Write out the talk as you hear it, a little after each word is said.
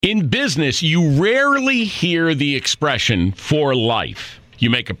In business, you rarely hear the expression "for life."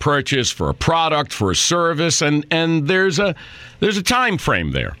 You make a purchase for a product, for a service, and there's a time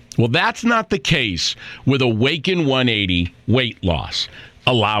frame there. Well, that's not the case with Awaken 180 weight loss.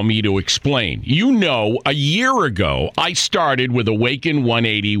 Allow me to explain. You know, a year ago, I started with Awaken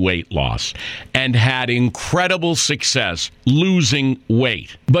 180 weight loss and had incredible success losing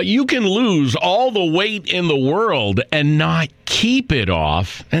weight. But you can lose all the weight in the world and not keep it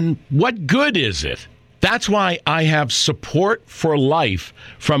off. And what good is it? That's why I have support for life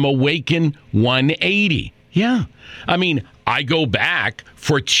from Awaken 180. Yeah. I mean, I go back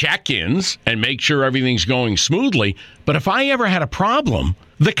for check-ins and make sure everything's going smoothly. But if I ever had a problem,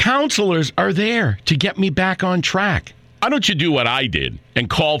 the counselors are there to get me back on track. Why don't you do what I did and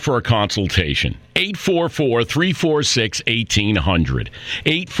call for a consultation? 844-346-1800.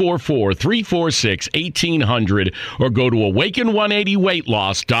 844-346-1800 or go to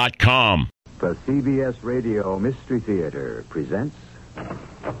awaken180weightloss.com. The CBS Radio Mystery Theater presents...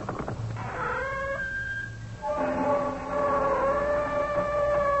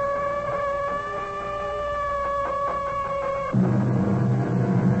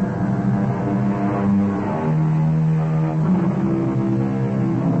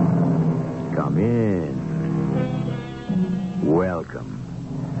 Come in. Welcome.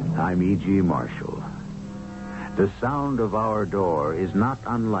 I'm E.G. Marshall. The sound of our door is not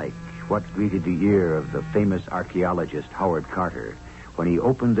unlike what greeted the ear of the famous archaeologist Howard Carter when he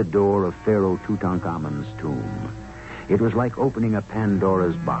opened the door of Pharaoh Tutankhamun's tomb. It was like opening a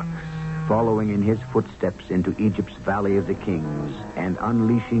Pandora's box, following in his footsteps into Egypt's Valley of the Kings and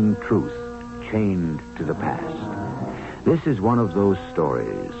unleashing truth chained to the past. This is one of those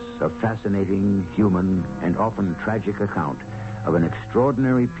stories, a fascinating, human, and often tragic account of an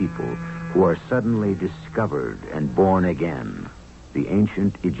extraordinary people who are suddenly discovered and born again. The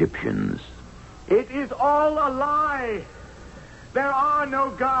ancient Egyptians. It is all a lie. There are no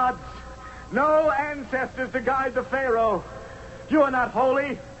gods, no ancestors to guide the Pharaoh. You are not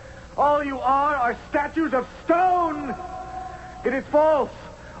holy. All you are statues of stone. It is false,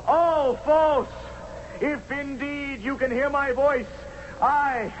 all false. If indeed you can hear my voice,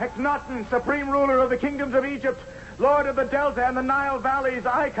 I, Akhenaten, supreme ruler of the kingdoms of Egypt, lord of the Delta and the Nile valleys,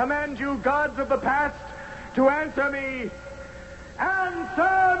 I command you, gods of the past, to answer me.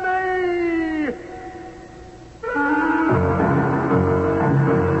 Answer me!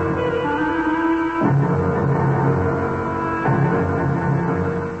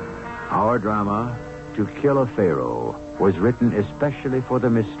 Our drama, To Kill a Pharaoh, was written especially for the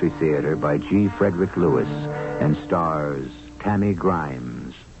Mystery Theater by G. Frederick Lewis and stars Tammy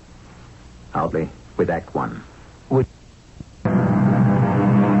Grimes. I'll be with Act One.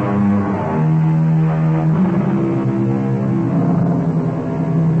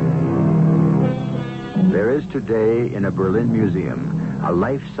 There is today in a Berlin museum a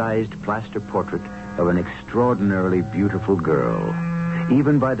life-sized plaster portrait of an extraordinarily beautiful girl.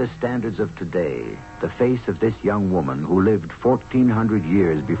 Even by the standards of today, the face of this young woman who lived 1,400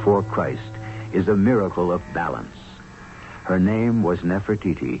 years before Christ is a miracle of balance. Her name was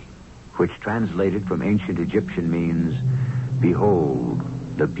Nefertiti, which translated from ancient Egyptian means, "Behold,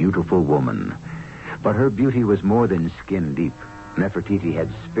 the beautiful woman." But her beauty was more than skin deep. Nefertiti had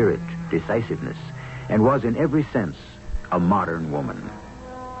spirit, decisiveness, and was in every sense a modern woman.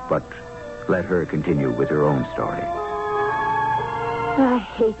 But let her continue with her own story. I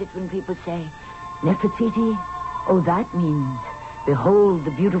hate it when people say, Nefertiti, oh, that means, behold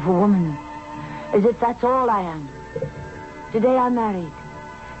the beautiful woman. As if that's all I am. Today I'm married,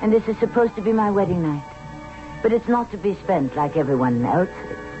 and this is supposed to be my wedding night. But it's not to be spent like everyone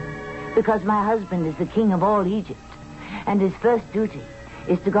else's, because my husband is the king of all Egypt, and his first duty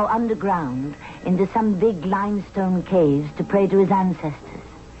is to go underground into some big limestone caves to pray to his ancestors.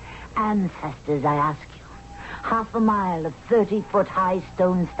 Ancestors, I ask you. Half a mile of 30-foot-high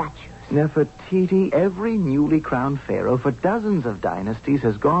stone statues. Nefertiti, every newly crowned pharaoh for dozens of dynasties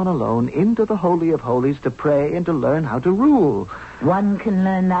has gone alone into the Holy of Holies to pray and to learn how to rule. One can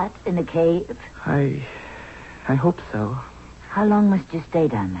learn that in a cave? I hope so. How long must you stay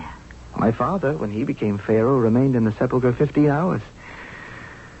down there? My father, when he became pharaoh, remained in the sepulchre 15 hours.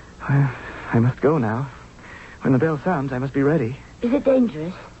 I must go now. When the bell sounds, I must be ready. Is it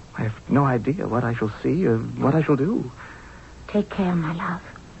dangerous? I have no idea what I shall see or what I shall do. Take care, my love.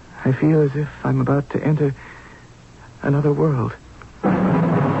 I feel as if I'm about to enter another world.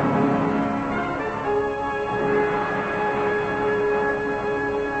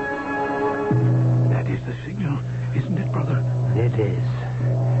 That is the signal, isn't it, brother? It is.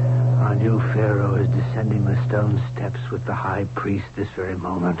 Our new pharaoh is descending the stone steps steps with the high priest this very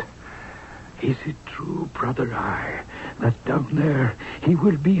moment. Is it true, Brother Eye, that down there he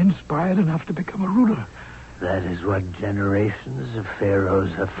will be inspired enough to become a ruler? That is what generations of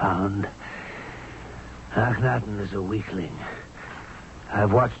pharaohs have found. Akhenaten is a weakling.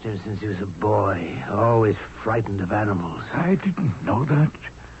 I've watched him since he was a boy, always frightened of animals. I didn't know that.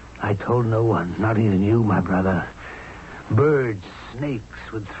 I told no one, not even you, my brother. Birds,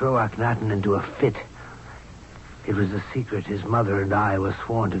 snakes would throw Akhenaten into a fit. It was a secret his mother and I were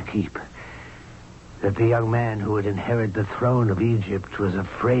sworn to keep. That the young man who would inherit the throne of Egypt was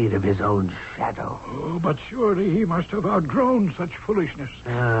afraid of his own shadow. Oh, but surely he must have outgrown such foolishness.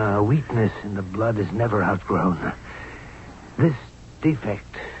 Weakness in the blood is never outgrown. This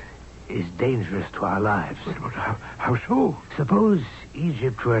defect is dangerous to our lives. But how so? Suppose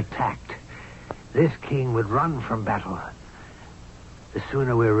Egypt were attacked. This king would run from battle. The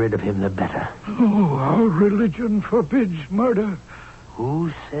sooner we're rid of him, the better. Oh, our religion forbids murder.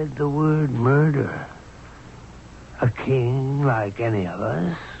 Who said the word murder? A king, like any of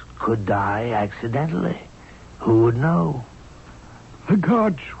us, could die accidentally. Who would know? The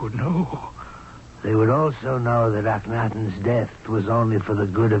gods would know. They would also know that Akhenaten's death was only for the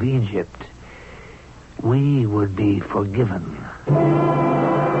good of Egypt. We would be forgiven.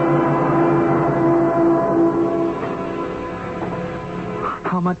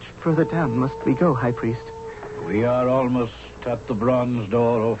 How much further down must we go, High Priest? We are almost at the bronze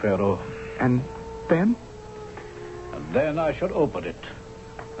door, O Pharaoh. And then? And then I shall open it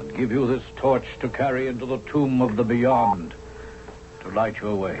and give you this torch to carry into the tomb of the beyond to light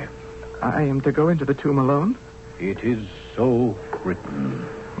your way. I am to go into the tomb alone? It is so written.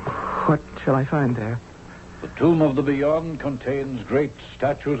 What shall I find there? The tomb of the beyond contains great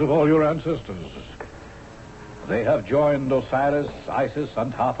statues of all your ancestors. They have joined Osiris, Isis,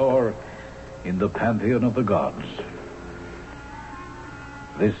 and Hathor in the pantheon of the gods.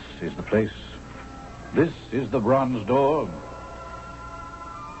 This is the place. This is the bronze door.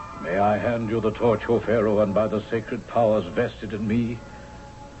 May I hand you the torch, O Pharaoh, and by the sacred powers vested in me,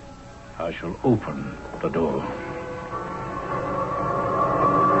 I shall open the door.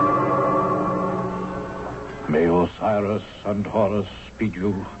 May Osiris and Horus speed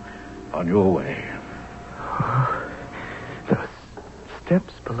you on your way. Those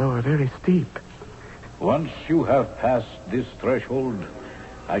steps below are very steep. Once you have passed this threshold,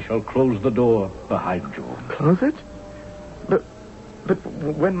 I shall close the door behind you. Close it? But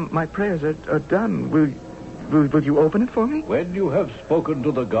when my prayers are done, will you open it for me? When you have spoken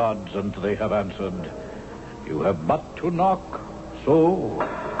to the gods and they have answered, you have but to knock, so.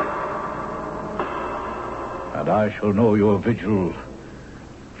 And I shall know your vigil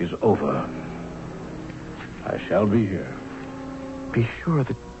is over. I shall be here. Be sure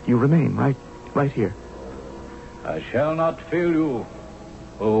that you remain right here. I shall not fail you,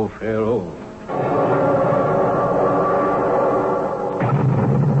 O Pharaoh.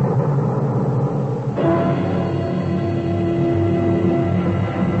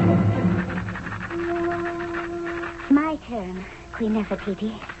 My turn, Queen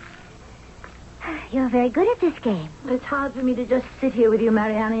Nefertiti. You're very good at this game. It's hard for me to just sit here with you,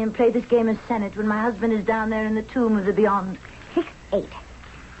 Mariani, and play this game of Senate when my husband is down there in the tomb of the beyond. 6-8.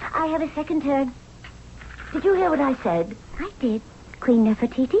 I have a second turn. Did you hear what I said? I did, Queen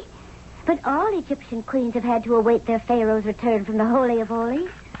Nefertiti. But all Egyptian queens have had to await their pharaoh's return from the Holy of Holies.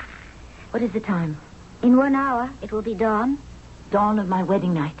 What is the time? In 1 hour, it will be dawn. Dawn of my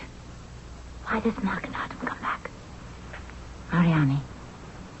wedding night. Why doesn't Akhenaten come back? Mariani,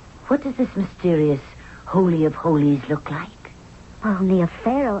 what does this mysterious Holy of Holies look like? Only a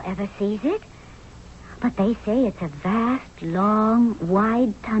pharaoh ever sees it. But they say it's a vast, long,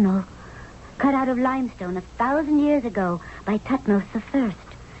 wide tunnel cut out of limestone 1,000 years ago by Thutmose I.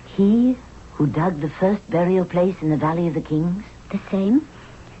 He who dug the first burial place in the Valley of the Kings? The same.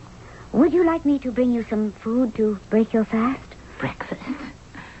 Would you like me to bring you some food to break your fast? Breakfast?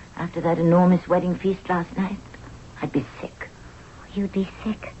 After that enormous wedding feast last night, I'd be sick. You'd be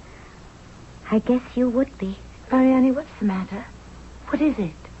sick. I guess you would be. Mariani, what's the matter? What is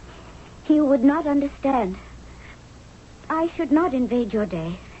it? You would not understand. I should not invade your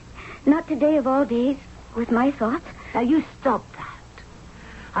day. Not today of all days, with my thoughts. Now, you stop that.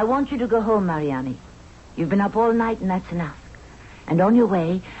 I want you to go home, Mariani. You've been up all night, and that's enough. And on your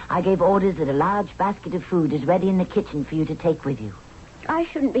way, I gave orders that a large basket of food is ready in the kitchen for you to take with you. I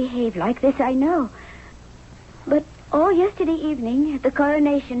shouldn't behave like this, I know. But all yesterday evening, at the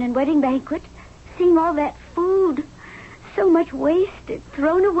coronation and wedding banquet, seeing all that food, so much wasted,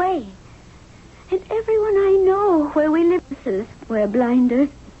 thrown away. And everyone I know where we live, we're blinders.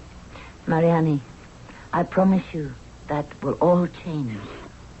 Mariani, I promise you, that will all change.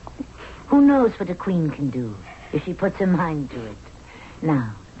 Who knows what a queen can do if she puts her mind to it?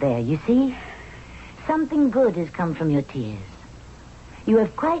 Now, there, you see? Something good has come from your tears. You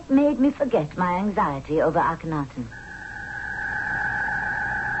have quite made me forget my anxiety over Akhenaten.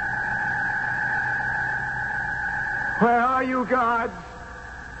 Where are you, gods?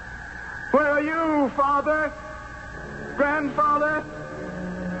 Where are you, Father? Grandfather?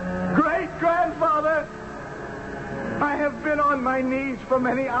 Great-grandfather? I have been on my knees for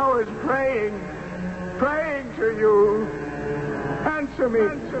many hours praying to you. Answer me.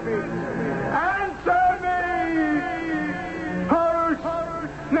 Answer me! Horus,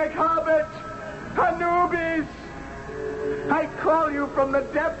 Nekhabet, Anubis! I call you from the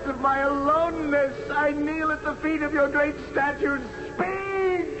depths of my aloneness. I kneel at the feet of your great statues.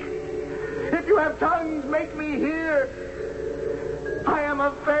 Speak! If you have tongues, make me hear. I am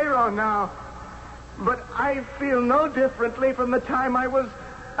a Pharaoh now, but I feel no differently from the time I was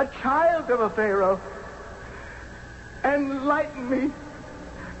a child of a Pharaoh. Enlighten me.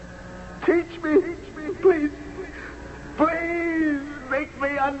 Teach me. Please make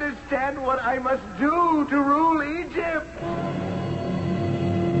me understand what I must do to rule Egypt.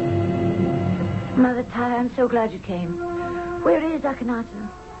 Mother Ty, I'm so glad you came. Where is Akhenaten?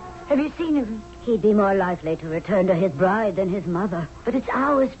 Have you seen him? He'd be more likely to return to his bride than his mother. But it's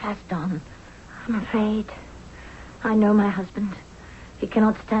hours past on. I'm afraid. I know my husband. He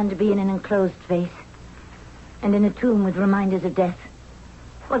cannot stand to be in an enclosed space. And in a tomb with reminders of death.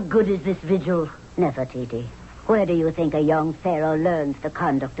 What good is this vigil? Nefertiti, where do you think a young pharaoh learns the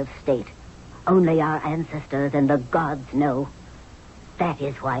conduct of state? Only our ancestors and the gods know. That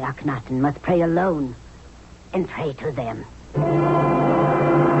is why Akhenaten must pray alone. And pray to them.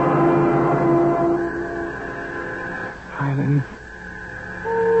 Silence.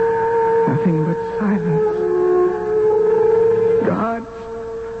 Nothing but silence. Gods,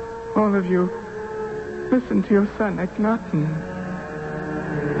 all of you, listen to your son, Akhenaten.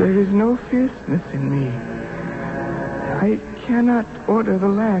 There is no fierceness in me. I cannot order the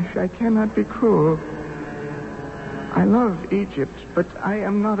lash. I cannot be cruel. I love Egypt, but I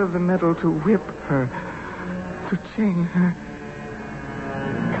am not of the metal to whip her, to chain her.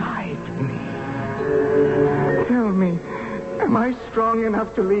 Guide me. Tell me, am I strong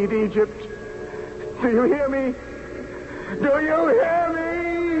enough to lead Egypt? Do you hear me? Do you hear me?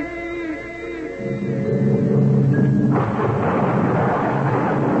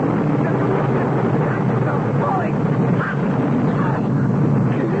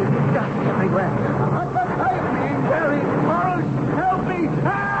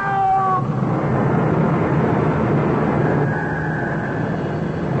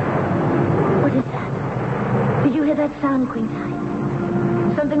 Sound, Queen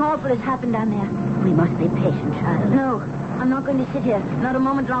Ty. Something awful has happened down there. We must be patient, child. No, I'm not going to sit here. Not a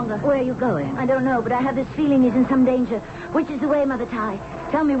moment longer. Where are you going? I don't know, but I have this feeling he's in some danger. Which is the way, Mother Ty?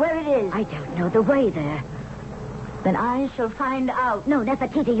 Tell me where it is. I don't know the way there. Then I shall find out. No,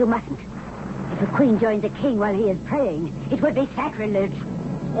 Nefertiti, you mustn't. If a queen joins a king while he is praying, it would be sacrilege.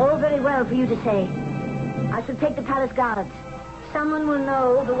 All very well for you to say. I shall take the palace guards. Someone will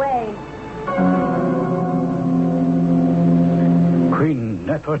know the way. Queen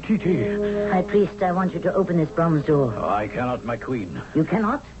Nefertiti. High Priest, I want you to open this bronze door. Oh, I cannot, my queen. You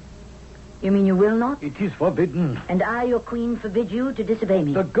cannot? You mean you will not? It is forbidden. And I, your queen, forbid you to disobey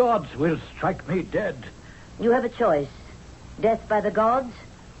me. The gods will strike me dead. You have a choice. Death by the gods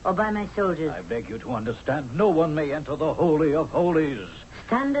or by my soldiers. I beg you to understand. No one may enter the Holy of Holies.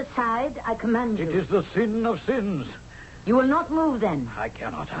 Stand aside, I command you. It is the sin of sins. You will not move then. I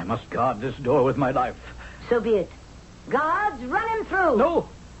cannot. I must guard this door with my life. So be it. Guards, run him through.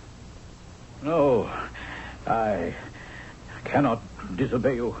 No. I cannot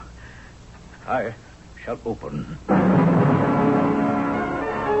disobey you. I shall open.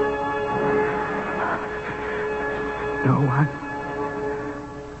 No one.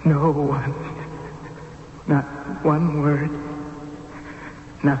 Not one word.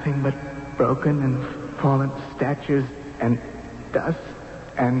 Nothing but broken and fallen statues and dust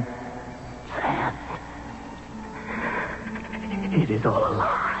and sand. It is all a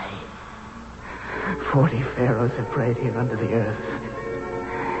lie. 40 pharaohs have prayed here under the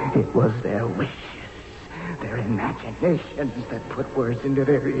earth. It was their wishes, their imaginations that put words into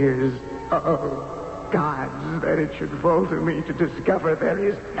their ears. Oh, gods, that it should fall to me to discover there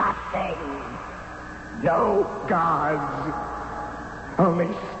is nothing. No gods. Only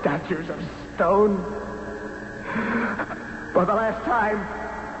statues of stone. For the last time,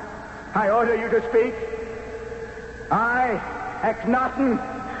 I order you to speak. I, Akhenaten,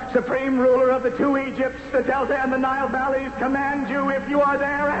 Supreme ruler of the two Egypts, the Delta and the Nile valleys, command you, if you are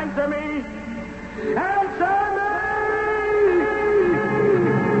there, answer me. Answer me!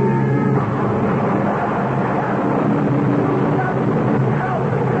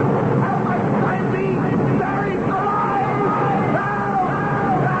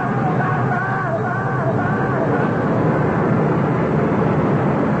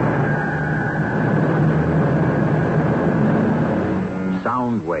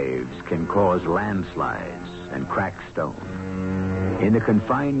 Sound waves can cause landslides and crack stone. In the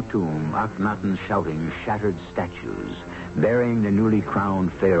confined tomb, Akhenaten's shouting shattered statues, burying the newly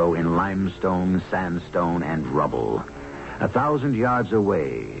crowned pharaoh in limestone, sandstone, and rubble. 1,000 yards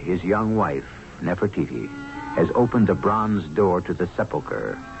away, his young wife, Nefertiti, has opened the bronze door to the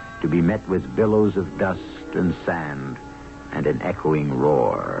sepulchre to be met with billows of dust and sand and an echoing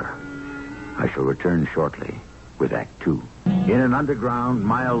roar. I shall return shortly with Act Two. In an underground,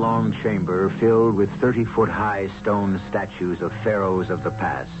 mile-long chamber filled with 30-foot-high stone statues of pharaohs of the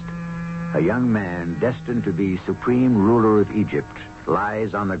past, a young man destined to be supreme ruler of Egypt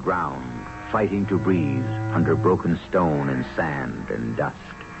lies on the ground, fighting to breathe under broken stone and sand and dust.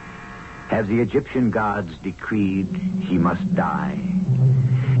 Have the Egyptian gods decreed he must die?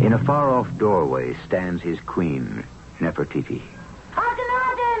 In a far-off doorway stands his queen, Nefertiti.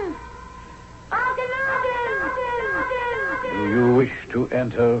 Akhenaten! Do you wish to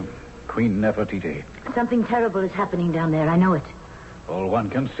enter, Queen Nefertiti? Something terrible is happening down there. I know it. All one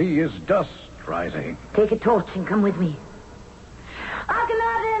can see is dust rising. Take a torch and come with me.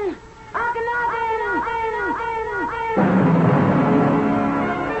 Akhenaten!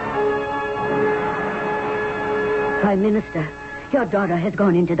 Prime Minister, your daughter has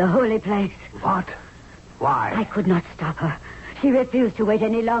gone into the holy place. What? Why? I could not stop her. She refused to wait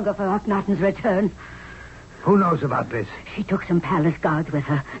any longer for Akhenaten's return. Who knows about this? She took some palace guards with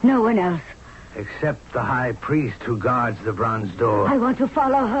her. No one else. Except the high priest who guards the bronze door. I want to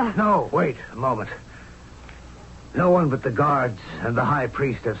follow her. No, wait a moment. No one but the guards and the high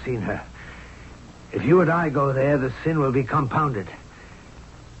priest have seen her. If you and I go there, the sin will be compounded.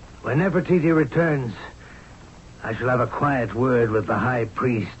 When Nefertiti returns, I shall have a quiet word with the high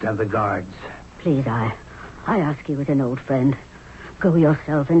priest and the guards. Please, I ask you as an old friend. Go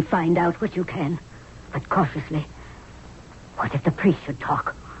yourself and find out what you can. But cautiously. What if the priest should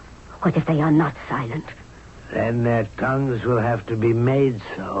talk? What if they are not silent? Then their tongues will have to be made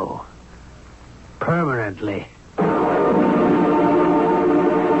so. Permanently.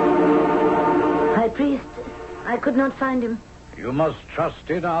 High priest, I could not find him. You must trust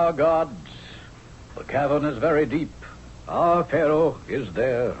in our gods. The cavern is very deep. Our pharaoh is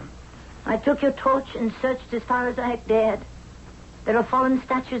there. I took your torch and searched as far as I dared. There are fallen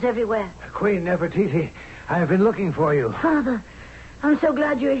statues everywhere. Queen Nefertiti, I have been looking for you. Father, I'm so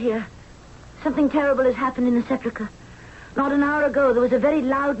glad you're here. Something terrible has happened in the sepulchre. Not an hour ago, there was a very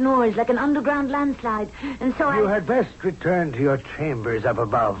loud noise, like an underground landslide. And so You had best return to your chambers up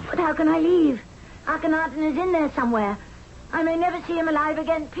above. But how can I leave? Akhenaten is in there somewhere. I may never see him alive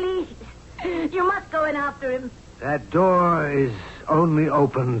again. Please. You must go in after him. That door is only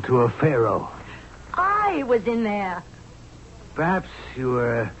open to a pharaoh. I was in there. Perhaps you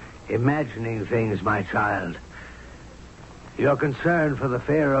were imagining things, my child. Your concern for the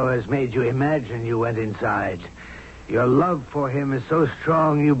pharaoh has made you imagine you went inside. Your love for him is so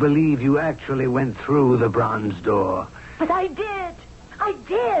strong you believe you actually went through the bronze door. But I did. I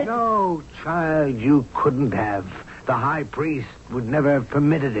did. No, child, you couldn't have. The high priest would never have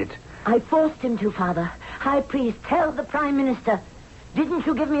permitted it. I forced him to, Father. High priest, tell the Prime Minister. Didn't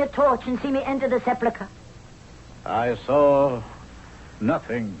you give me a torch and see me enter the sepulchre? I saw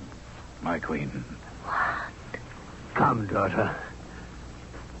nothing, my queen. Come, daughter.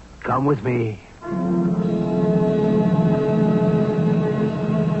 Come with me.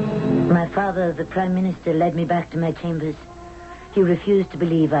 My father, the Prime Minister, led me back to my chambers. He refused to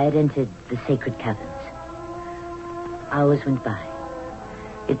believe I had entered the sacred caverns. Hours went by.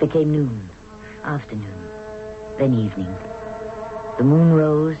 It became noon, afternoon, then evening. The moon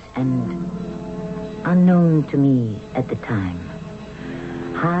rose, and unknown to me at the time,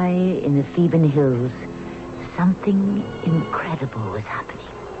 high in the Theban hills, something incredible was happening.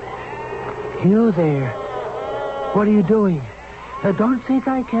 You there. What are you doing? Don't think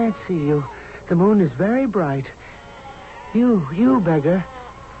I can't see you. The moon is very bright. You beggar.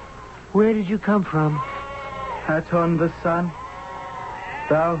 Where did you come from? Aton the sun,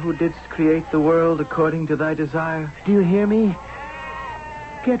 thou who didst create the world according to thy desire. Do you hear me?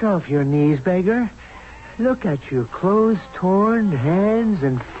 Get off your knees, beggar. Look at you, clothes torn, hands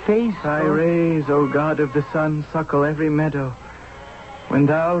and face. Thy rays, O God of the sun, suckle every meadow. When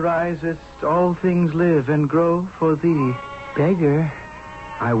thou risest, all things live and grow for thee. Beggar,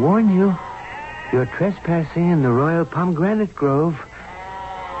 I warn you, you're trespassing in the royal pomegranate grove.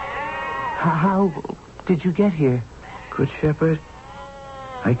 How did you get here? Good shepherd,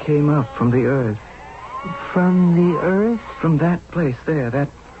 I came up from the earth. From the earth? From that place there, that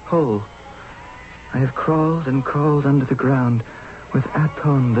hole. I have crawled and crawled under the ground with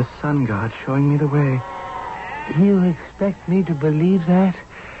Aton, the sun god, showing me the way. You expect me to believe that?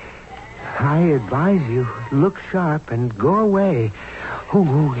 I advise you, look sharp and go away.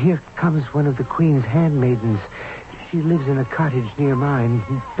 Oh, here comes one of the queen's handmaidens. She lives in a cottage near mine.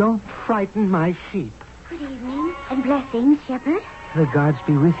 Don't frighten my sheep. Good evening and blessings, shepherd. The gods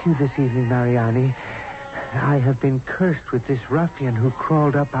be with you this evening, Mariani. I have been cursed with this ruffian who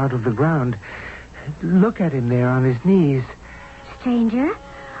crawled up out of the ground. Look at him there on his knees. Stranger,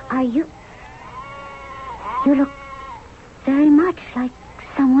 are you... You look very much like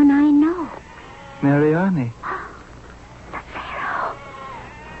someone I know. Mariani. The Pharaoh.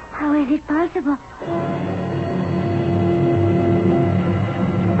 How is it possible?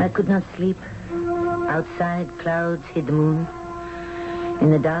 I could not sleep. Outside, clouds hid the moon.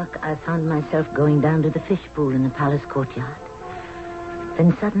 In the dark, I found myself going down to the fish pool in the palace courtyard.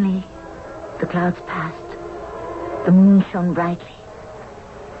 Then suddenly, the clouds passed. The moon shone brightly.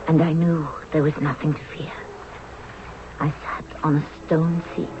 And I knew there was nothing to fear. I sat on a stone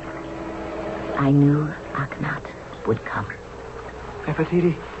seat. I knew Akhenaten would come.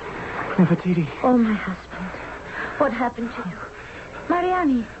 Nefertiti. Nefertiti. Oh, my husband. What happened to you?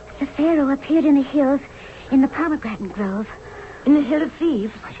 Mariani. The Pharaoh appeared in the hills in the pomegranate grove. In the Hill of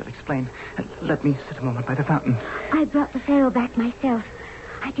Thieves? I shall explain. Let me sit a moment by the fountain. I brought the Pharaoh back myself.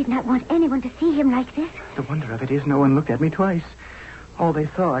 I did not want anyone to see him like this. The wonder of it is no one looked at me twice. All they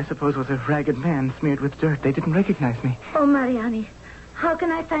saw, I suppose, was a ragged man smeared with dirt. They didn't recognize me. Oh, Mariani, how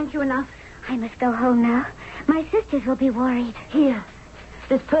can I thank you enough? I must go home now. My sisters will be worried. Here,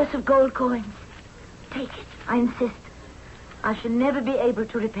 this purse of gold coins. Take it, I insist. I shall never be able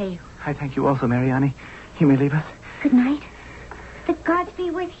to repay you. I thank you also, Mariani. You may leave us. Good night. The gods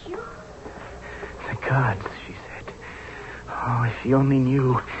be with you. The gods, she said. Oh, if she only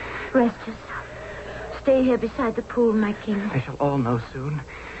knew. Rest yourself. Stay here beside the pool, my king. They shall all know soon.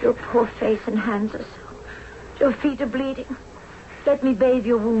 Your poor face and hands are so... Your feet are bleeding. Let me bathe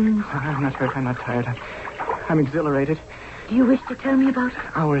your wounds. I'm not hurt. I'm not tired. I'm exhilarated. Do you wish to tell me about it?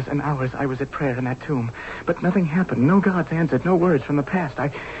 Hours and hours I was at prayer in that tomb. But nothing happened. No gods answered. No words from the past.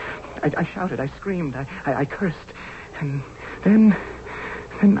 I shouted. I screamed. I cursed. And then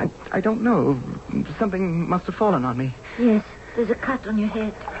I don't know. Something must have fallen on me. Yes, there's a cut on your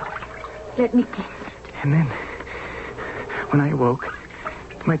head. Let me cleanse it. And then, when I awoke,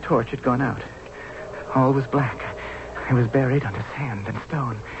 my torch had gone out. All was black. I was buried under sand and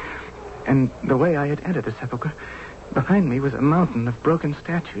stone. And the way I had entered the sepulchre, behind me was a mountain of broken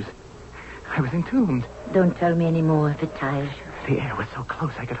statues. I was entombed. Don't tell me any more if it tires you. The air was so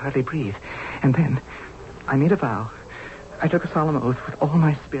close I could hardly breathe. And then, I made a vow. I took a solemn oath with all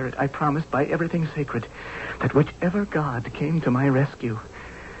my spirit. I promised by everything sacred that whichever god came to my rescue,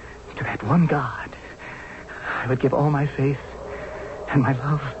 to that one god, I would give all my faith and my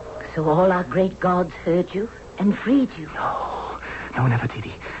love. So all our great gods heard you and freed you? No,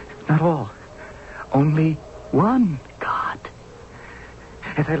 Nefertiti. Not all. Only one god.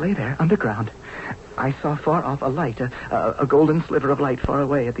 As I lay there underground, I saw far off a light, a golden sliver of light far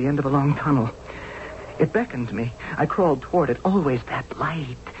away at the end of a long tunnel. It beckoned me. I crawled toward it. Always that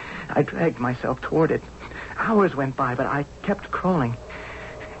light. I dragged myself toward it. Hours went by, but I kept crawling.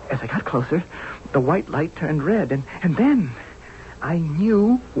 As I got closer, the white light turned red, and then I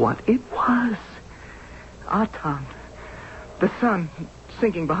knew what it was. Aton. The sun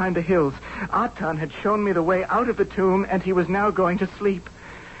sinking behind the hills. Aton had shown me the way out of the tomb, and he was now going to sleep.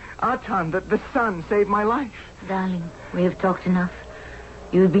 Aton, the sun, saved my life. Darling, we have talked enough.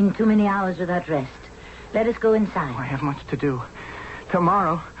 You've been too many hours without rest. Let us go inside. Oh, I have much to do.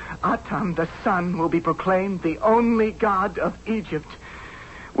 Tomorrow, Aton, the sun, will be proclaimed the only god of Egypt.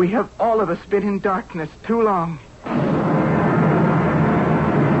 We have all of us been in darkness too long.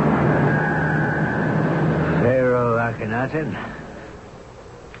 Pharaoh Akhenaten,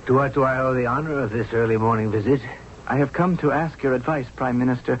 to what do I owe the honor of this early morning visit? I have come to ask your advice, Prime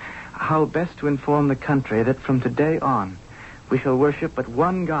Minister, how best to inform the country that from today on we shall worship but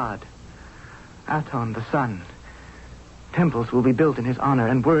one god, Aton, the sun. Temples will be built in his honor,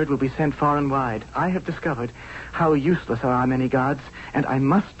 and word will be sent far and wide. I have discovered how useless are our many gods, and I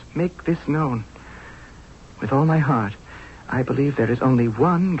must make this known. With all my heart, I believe there is only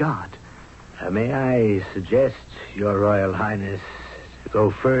one God. May I suggest, Your Royal Highness, Go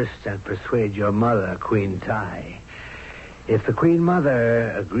first and persuade your mother, Queen Tai. If the Queen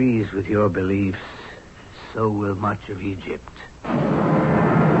Mother agrees with your beliefs, so will much of Egypt.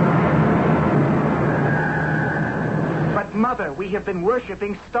 But, Mother, we have been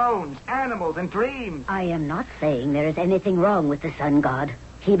worshipping stones, animals, and dreams. I am not saying there is anything wrong with the sun god.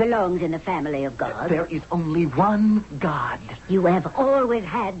 He belongs in the family of gods. There is only one God. You have always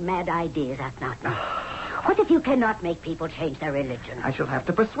had mad ideas, Akhenaten. What if you cannot make people change their religion? I shall have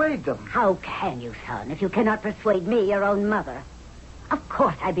to persuade them. How can you, son, if you cannot persuade me, your own mother? Of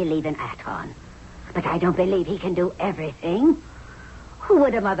course I believe in Aton, but I don't believe he can do everything. Who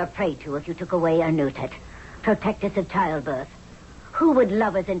would a mother pray to if you took away Anutet, protectress of childbirth? Who would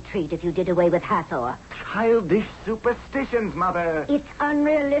love us and treat if you did away with Hathor? Childish superstitions, Mother. It's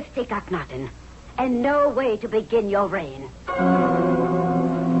unrealistic, Akhenaten, and no way to begin your reign.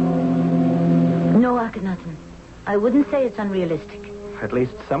 No, Akhenaten. I wouldn't say it's unrealistic. At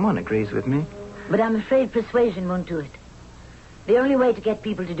least someone agrees with me. But I'm afraid persuasion won't do it. The only way to get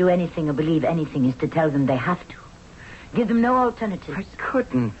people to do anything or believe anything is to tell them they have to. Give them no alternatives. I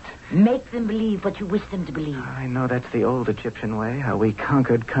couldn't. Make them believe what you wish them to believe. I know that's the old Egyptian way, how we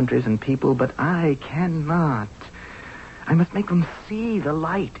conquered countries and people, but I cannot. I must make them see the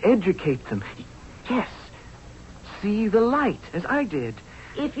light, educate them. Yes, see the light, as I did.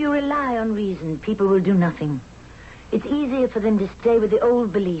 If you rely on reason, people will do nothing. It's easier for them to stay with the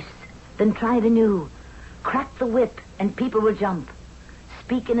old beliefs than try the new. Crack the whip, and people will jump.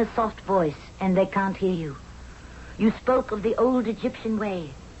 Speak in a soft voice, and they can't hear you. You spoke of the old Egyptian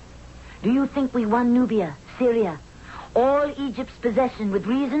way. Do you think we won Nubia, Syria, all Egypt's possession with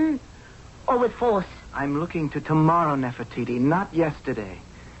reason or with force? I'm looking to tomorrow, Nefertiti, not yesterday.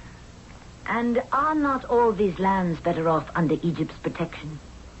 And are not all these lands better off under Egypt's protection?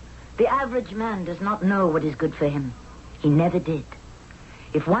 The average man does not know what is good for him. He never did.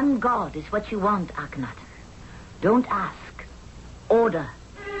 If one God is what you want, Akhenaten, don't ask. Order.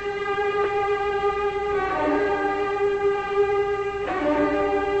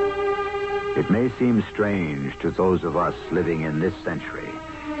 It may seem strange to those of us living in this century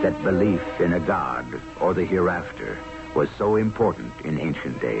that belief in a god or the hereafter was so important in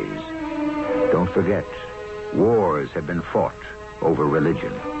ancient days. Don't forget, wars have been fought over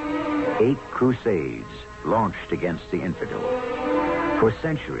religion. 8 crusades launched against the infidel. For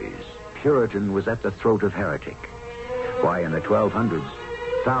centuries, Puritan was at the throat of heretic. Why, in the 1200s,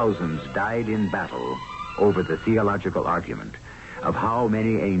 thousands died in battle over the theological argument of how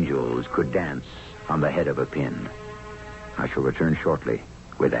many angels could dance on the head of a pin. I shall return shortly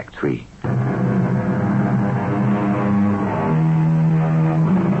with Act 3.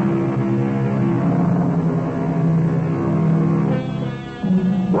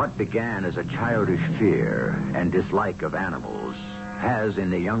 What began as a childish fear and dislike of animals has,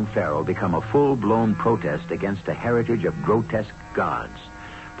 in the young Pharaoh, become a full-blown protest against a heritage of grotesque gods,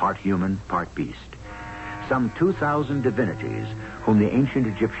 part human, part beast. Some 2,000 divinities whom the ancient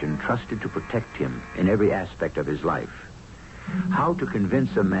Egyptian trusted to protect him in every aspect of his life. How to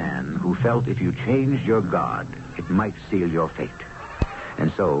convince a man who felt if you changed your god, it might seal your fate.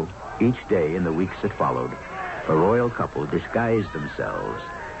 And so, each day in the weeks that followed, a royal couple disguised themselves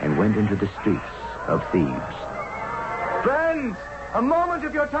and went into the streets of Thebes. Friends, a moment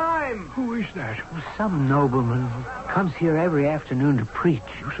of your time. Who is that? Some nobleman comes here every afternoon to preach.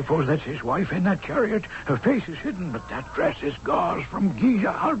 You suppose that's his wife in that chariot? Her face is hidden, but that dress is gauze from Giza,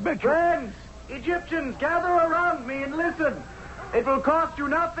 I'll bet you. Friends, Egyptians, gather around me and listen. It will cost you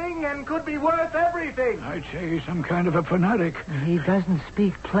nothing and could be worth everything. I'd say he's some kind of a fanatic. He doesn't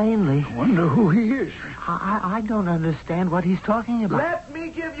speak plainly. Wonder who he is. I don't understand what he's talking about. Let me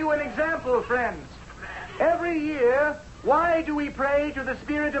give you an example, friends. Every year, why do we pray to the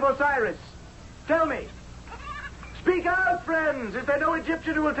spirit of Osiris? Tell me. Speak out, friends. Is there no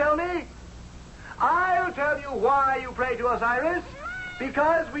Egyptian who will tell me? I'll tell you why you pray to Osiris.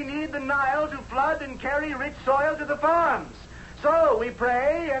 Because we need the Nile to flood and carry rich soil to the farms. So we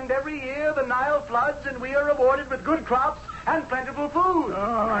pray, and every year the Nile floods, and we are rewarded with good crops and plentiful food.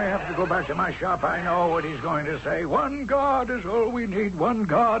 Oh, I have to go back to my shop. I know what he's going to say. One God is all we need. One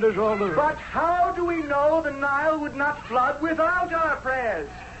God is all there is. But how do we know the Nile would not flood without our prayers?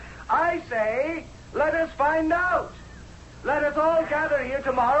 I say, let us find out. Let us all gather here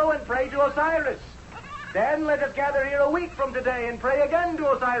tomorrow and pray to Osiris. Then let us gather here a week from today and pray again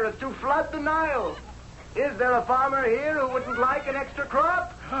to Osiris to flood the Nile. Is there a farmer here who wouldn't like an extra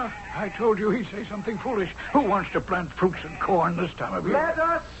crop? I told you he'd say something foolish. Who wants to plant fruits and corn this time of year? Let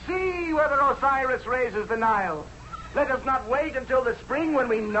us see whether Osiris raises the Nile. Let us not wait until the spring when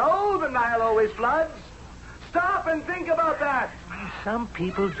we know the Nile always floods. Stop and think about that. Some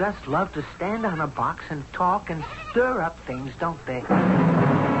people just love to stand on a box and talk and stir up things, don't they?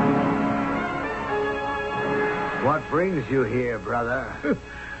 What brings you here, brother?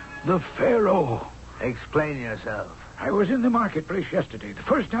 The Pharaoh. Explain yourself. I was in the marketplace yesterday, the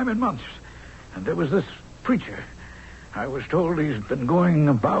first time in months, and there was this preacher. I was told he's been going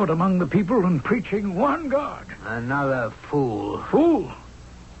about among the people and preaching one God. Another fool. Fool!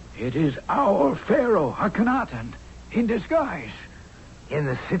 It is our Pharaoh, Akhenaten, in disguise. In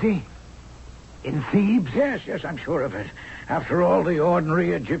the city? In Thebes? Yes, I'm sure of it. After all, the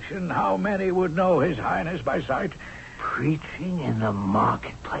ordinary Egyptian, how many would know His Highness by sight? Preaching in the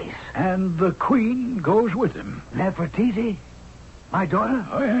marketplace. And the queen goes with him. Nefertiti? My daughter?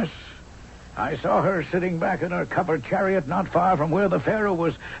 Oh, yes. I saw her sitting back in her covered chariot not far from where the Pharaoh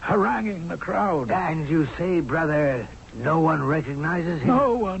was haranguing the crowd. And you say, brother, no one recognizes him?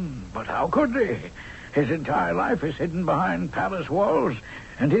 No one. But how could they? His entire life is hidden behind palace walls,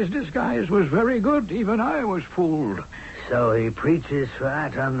 and his disguise was very good. Even I was fooled. So he preaches for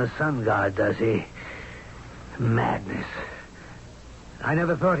Aton, the sun god, does he? Madness. I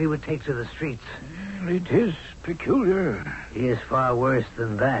never thought he would take to the streets. It is peculiar. He is far worse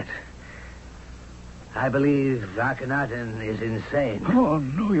than that. I believe Akhenaten is insane. Oh,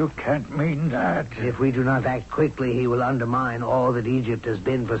 no, you can't mean that. If we do not act quickly, he will undermine all that Egypt has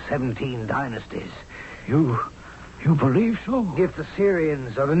been for 17 dynasties. You believe so? If the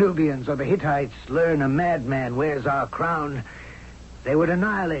Syrians or the Nubians or the Hittites learn a madman wears our crown, they would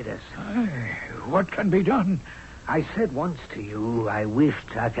annihilate us. What can be done? I said once to you I wished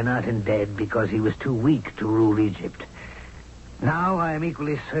Akhenaten dead because he was too weak to rule Egypt. Now I am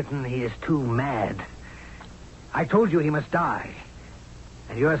equally certain he is too mad. I told you he must die.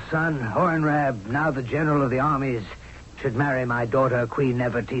 And your son, Hornrab, now the general of the armies, should marry my daughter, Queen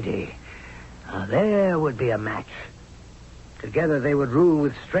Nefertiti. Now, there would be a match. Together they would rule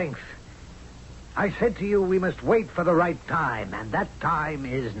with strength. I said to you we must wait for the right time, and that time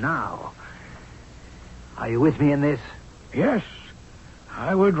is now. Are you with me in this? Yes.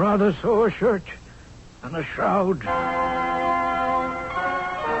 I would rather sew a shirt than a shroud.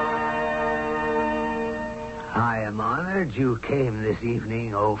 I am honored you came this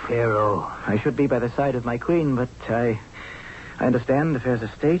evening, O Pharaoh. I should be by the side of my queen, but I understand affairs of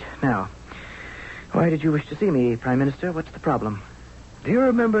state. Now, why did you wish to see me, Prime Minister? What's the problem? Do you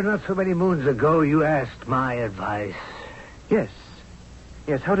remember not so many moons ago you asked my advice? Yes.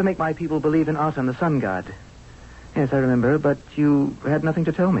 Yes, how to make my people believe in Aten, the sun god. Yes, I remember, but you had nothing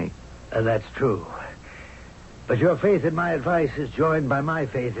to tell me. That's true. But your faith in my advice is joined by my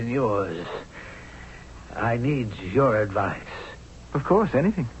faith in yours. I need your advice. Of course,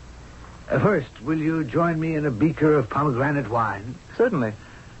 anything. First, will you join me in a beaker of pomegranate wine? Certainly.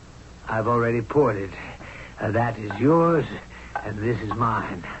 I've already poured it. That is yours, and this is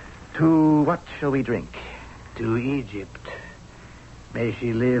mine. To what shall we drink? To Egypt. May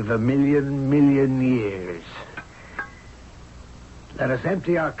she live 1,000,000 years. Let us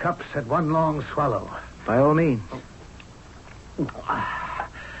empty our cups at one long swallow. By all means.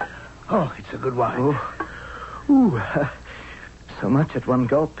 Oh, it's a good wine. So much at one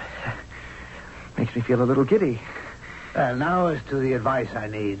gulp. Makes me feel a little giddy. Now as to the advice I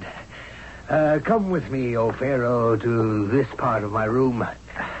need. Come with me, O Pharaoh, to this part of my room.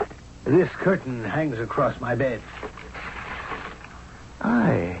 This curtain hangs across my bed.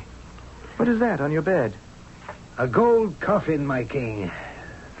 Aye. What is that on your bed? A gold coffin, my king,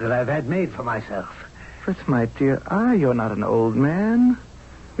 that I've had made for myself. Fritz, my dear, you're not an old man.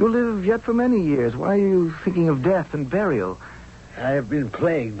 You'll live yet for many years. Why are you thinking of death and burial? I have been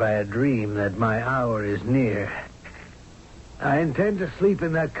plagued by a dream that my hour is near. I intend to sleep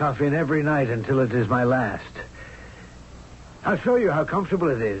in that coffin every night until it is my last. I'll show you how comfortable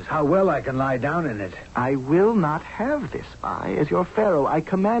it is, how well I can lie down in it. I will not have this. As your pharaoh, I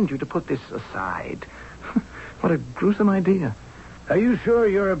command you to put this aside. What a gruesome idea. Are you sure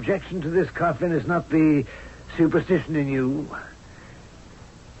your objection to this coffin is not the superstition in you?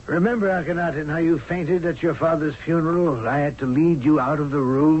 Remember, Akhenaten, how you fainted at your father's funeral? I had to lead you out of the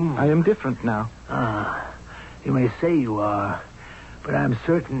room. I am different now. You may say you are, but I'm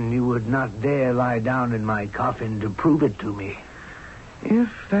certain you would not dare lie down in my coffin to prove it to me. If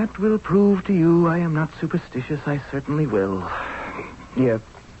that will prove to you I am not superstitious, I certainly will. Here,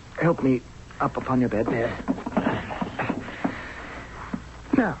 help me up upon your bed. Yes.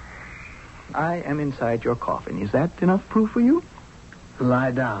 Now, I am inside your coffin. Is that enough proof for you?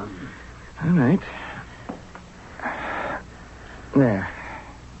 Lie down. All right. There.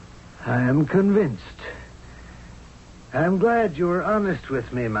 I am convinced. I'm glad you were honest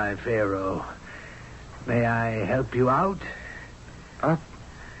with me, my Pharaoh. May I help you out?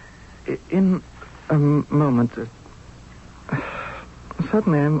 In a moment.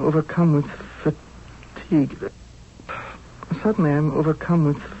 Suddenly I'm overcome with fatigue.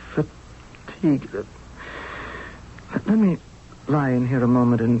 Let me lie in here a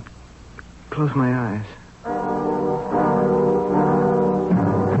moment and close my eyes.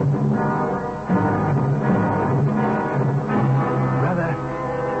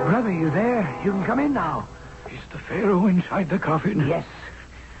 Brother, you there? You can come in now. Is the Pharaoh inside the coffin? Yes.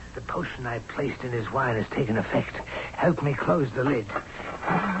 The potion I placed in his wine has taken effect. Help me close the lid.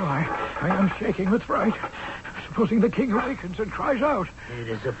 I am shaking with fright. Supposing the king awakens and cries out. It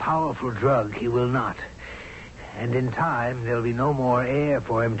is a powerful drug. He will not. And in time, there'll be no more air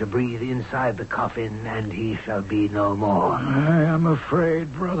for him to breathe inside the coffin, and he shall be no more. I am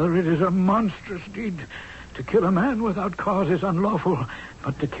afraid, brother, it is a monstrous deed. To kill a man without cause is unlawful,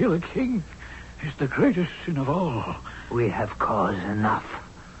 but to kill a king is the greatest sin of all. We have cause enough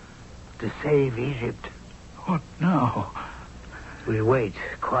to save Egypt. What now? We wait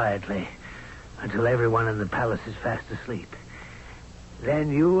quietly until everyone in the palace is fast asleep.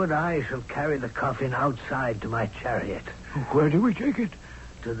 Then you and I shall carry the coffin outside to my chariot. Where do we take it?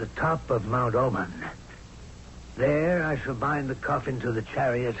 To the top of Mount Oman. There I shall bind the coffin to the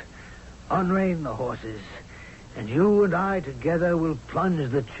chariot, unrein the horses, and you and I together will plunge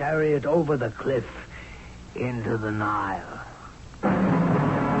the chariot over the cliff into the Nile.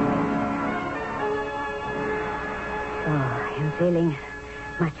 Oh, I'm feeling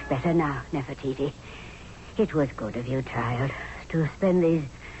much better now, Nefertiti. It was good of you, child, to spend these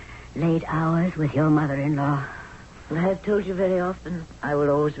late hours with your mother-in-law. I have told you very often, I will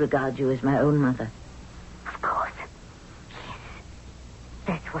always regard you as my own mother. Of course. Yes.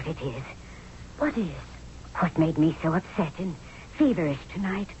 That's what it is. What is? What made me so upset and feverish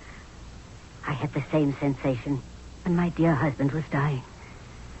tonight? I had the same sensation when my dear husband was dying.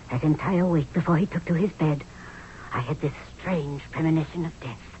 That entire week before he took to his bed, I had this strange premonition of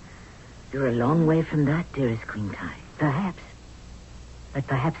death. You're a long way from that, dearest Queen Tai. Perhaps. But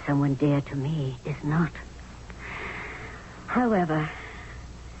perhaps someone dear to me is not. However,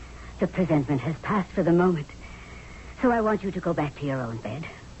 the presentment has passed for the moment. So I want you to go back to your own bed.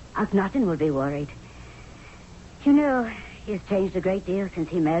 Akhenaten will be worried. You know, he's changed a great deal since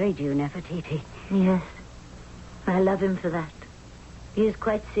he married you, Nefertiti. Yes. I love him for that. He is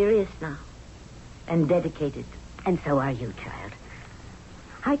quite serious now. And dedicated. And so are you, child.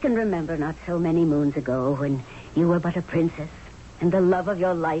 I can remember not so many moons ago when you were but a princess, and the love of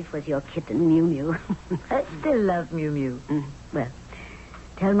your life was your kitten, Mew Mew. I still love Mew Mew. Well,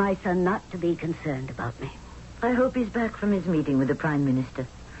 tell my son not to be concerned about me. I hope he's back from his meeting with the Prime Minister.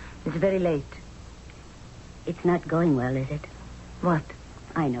 It's very late. It's not going well, is it? What?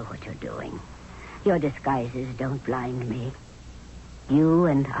 I know what you're doing. Your disguises don't blind me. You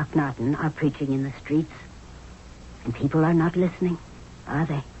and Akhenaten are preaching in the streets, and people are not listening, are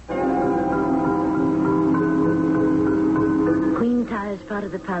they? Queen Tai's part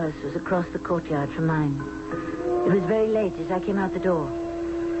of the palace was across the courtyard from mine. It was very late as I came out the door.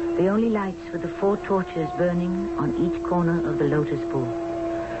 The only lights were the 4 torches burning on each corner of the lotus pool.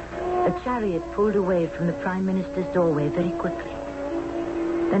 A chariot pulled away from the Prime Minister's doorway very quickly.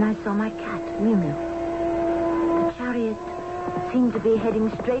 Then I saw my cat, Mew Mew. The chariot seemed to be heading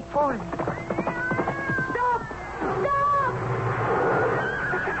straight for him. Stop! Stop!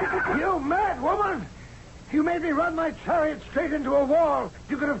 You mad woman! You made me run my chariot straight into a wall.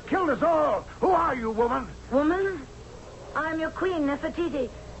 You could have killed us all. Who are you, woman? Woman? I'm your queen, Nefertiti.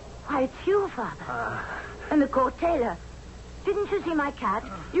 Why, it's you, Father. And the court tailor. Didn't you see my cat?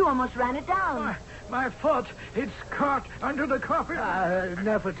 You almost ran it down. My foot, it's caught under the coffin.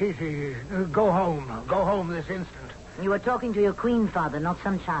 Nefertiti, go home. Go home this instant. You were talking to your queen, Father, not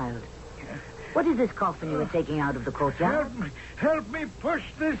some child. What is this coffin you were taking out of the courtyard? Help me push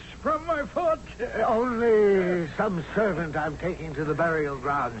this from my foot. Only some servant I'm taking to the burial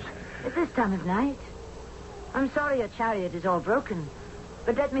grounds. At this time of night? I'm sorry your chariot is all broken,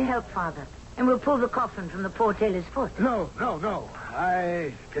 but let me help, Father, and we'll pull the coffin from the poor tailor's foot. No.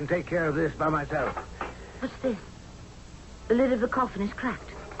 I can take care of this by myself. What's this? The lid of the coffin is cracked.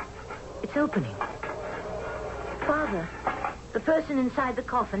 It's opening. Father, the person inside the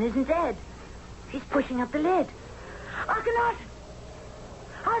coffin isn't dead. He's pushing up the lid. Akhenaten!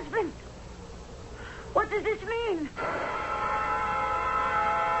 Husband! What does this mean?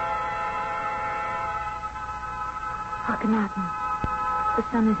 Akhenaten, the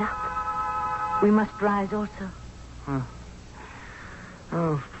sun is up. We must rise also.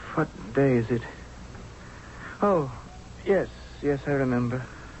 Oh, what day is it? Oh, yes, I remember.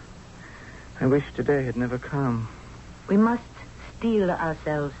 I wish today had never come. We must steel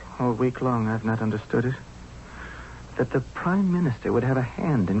ourselves. All week long I've not understood it. That the Prime Minister would have a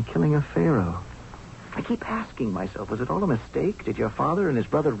hand in killing a pharaoh. I keep asking myself, was it all a mistake? Did your father and his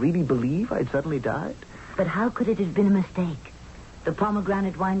brother really believe I'd suddenly died? But how could it have been a mistake? The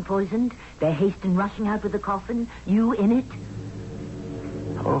pomegranate wine poisoned, their haste in rushing out with the coffin, you in it?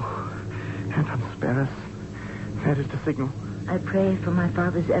 Oh, Anton, spare us. That is the signal. I pray for my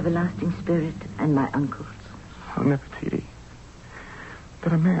father's everlasting spirit and my uncle's. Oh, Nefertiti.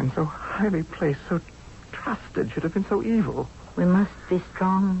 That a man so highly placed, so trusted, should have been so evil. We must be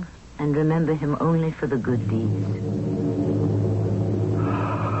strong and remember him only for the good deeds.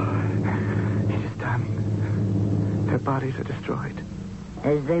 It is done. Their bodies are destroyed.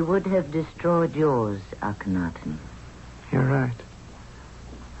 As they would have destroyed yours, Akhenaten. You're right.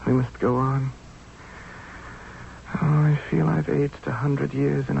 We must go on. Oh, I feel I've aged 100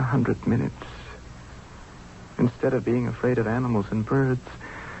 years in 100 minutes. Instead of being afraid of animals and birds,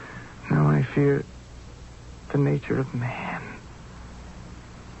 now I fear the nature of man.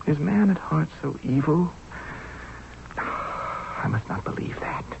 Is man at heart so evil? I must not believe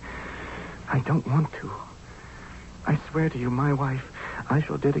that. I don't want to. I swear to you, my wife, I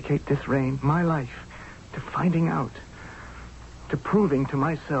shall dedicate this reign, my life, to finding out, to proving to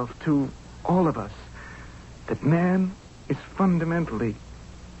myself, to all of us, that man is fundamentally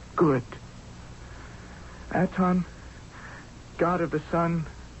good. Aton, God of the sun,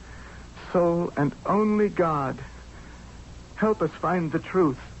 sole and only God, help us find the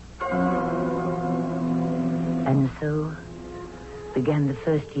truth. And so began the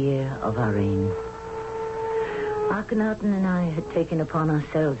first year of our reign. Akhenaten and I had taken upon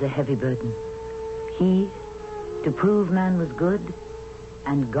ourselves a heavy burden. He, to prove man was good,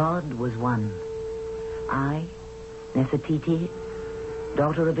 and God was one. I, Nefertiti,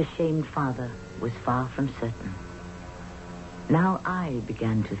 daughter of a shamed father, was far from certain. Now I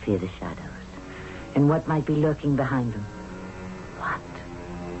began to fear the shadows and what might be lurking behind them. What?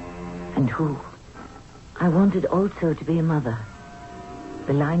 And who? I wanted also to be a mother.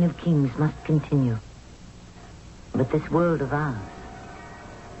 The line of kings must continue. But this world of ours,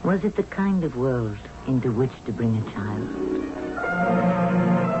 was it the kind of world into which to bring a child?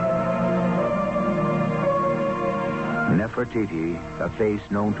 Nefertiti, a face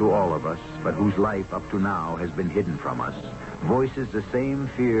known to all of us, but whose life up to now has been hidden from us, voices the same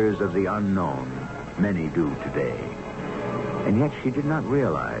fears of the unknown many do today. And yet she did not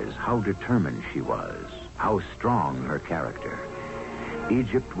realize how determined she was, how strong her character.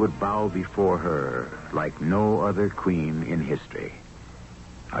 Egypt would bow before her like no other queen in history.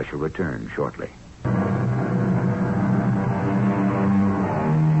 I shall return shortly.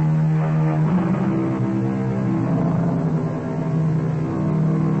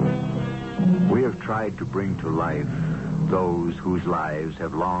 We have tried to bring to life those whose lives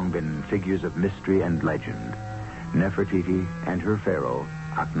have long been figures of mystery and legend. Nefertiti and her pharaoh,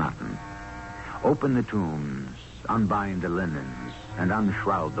 Akhenaten. Open the tombs, unbind the linens, and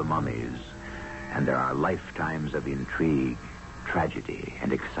unshroud the mummies. And there are lifetimes of intrigue, tragedy,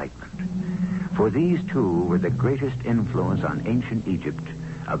 and excitement. For these two were the greatest influence on ancient Egypt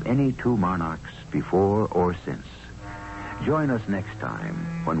of any two monarchs before or since. Join us next time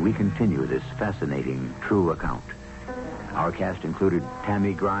when we continue this fascinating true account. Our cast included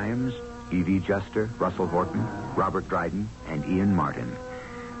Tammy Grimes, Evie Juster, Russell Horton, Robert Dryden, and Ian Martin.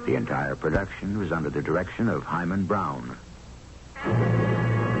 The entire production was under the direction of Hyman Brown.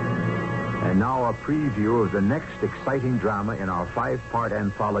 And now a preview of the next exciting drama in our 5-part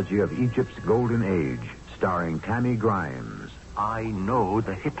anthology of Egypt's Golden Age, starring Tammy Grimes. I know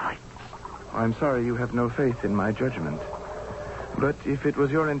the Hittites. I'm sorry you have no faith in my judgment. But if it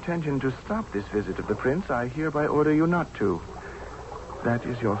was your intention to stop this visit of the prince, I hereby order you not to. That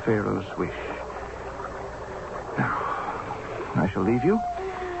is your pharaoh's wish. Now, I shall leave you.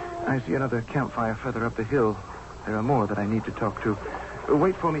 I see another campfire further up the hill. There are more that I need to talk to.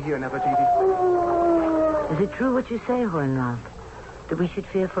 Wait for me here, Nefertiti. Is it true what you say, Hornrath? That we should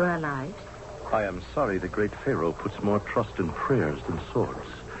fear for our lives? I am sorry the great pharaoh puts more trust in prayers than swords.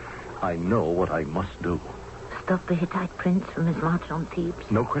 I know what I must do. Stop the Hittite prince from his march on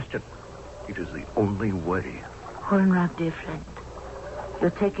Thebes? No question. It is the only way. Hornrath, dear friend, you're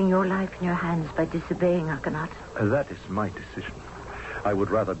taking your life in your hands by disobeying Akhenaten. That is my decision. I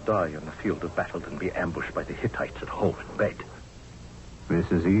would rather die on the field of battle than be ambushed by the Hittites at home in bed.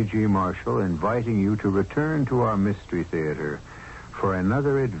 This is E.G. Marshall inviting you to return to our Mystery Theater for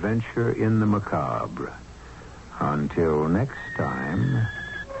another adventure in the macabre. Until next time,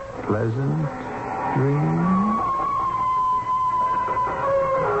 pleasant dreams.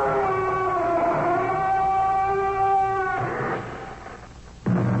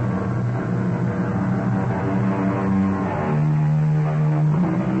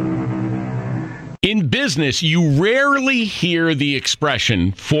 business, you rarely hear the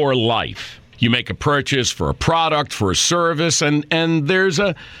expression for life. You make a purchase for a product, for a service, and there's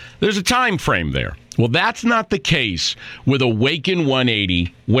a time frame there. Well, that's not the case with Awaken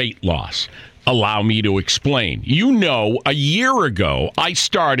 180 weight loss. Allow me to explain. You know, a year ago, I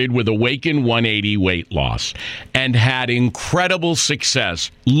started with Awaken 180 weight loss and had incredible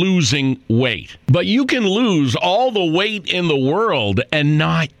success losing weight. But you can lose all the weight in the world and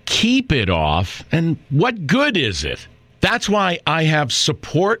not keep it off. And what good is it? That's why I have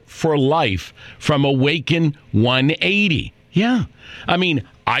support for life from Awaken 180. Yeah. I mean,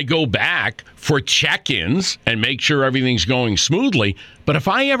 I go back for check-ins and make sure everything's going smoothly. But if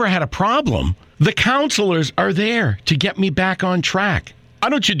I ever had a problem, the counselors are there to get me back on track. Why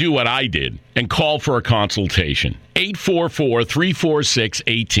don't you do what I did and call for a consultation?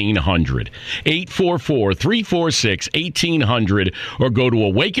 844-346-1800. 844-346-1800 or go to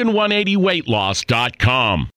awaken180weightloss.com.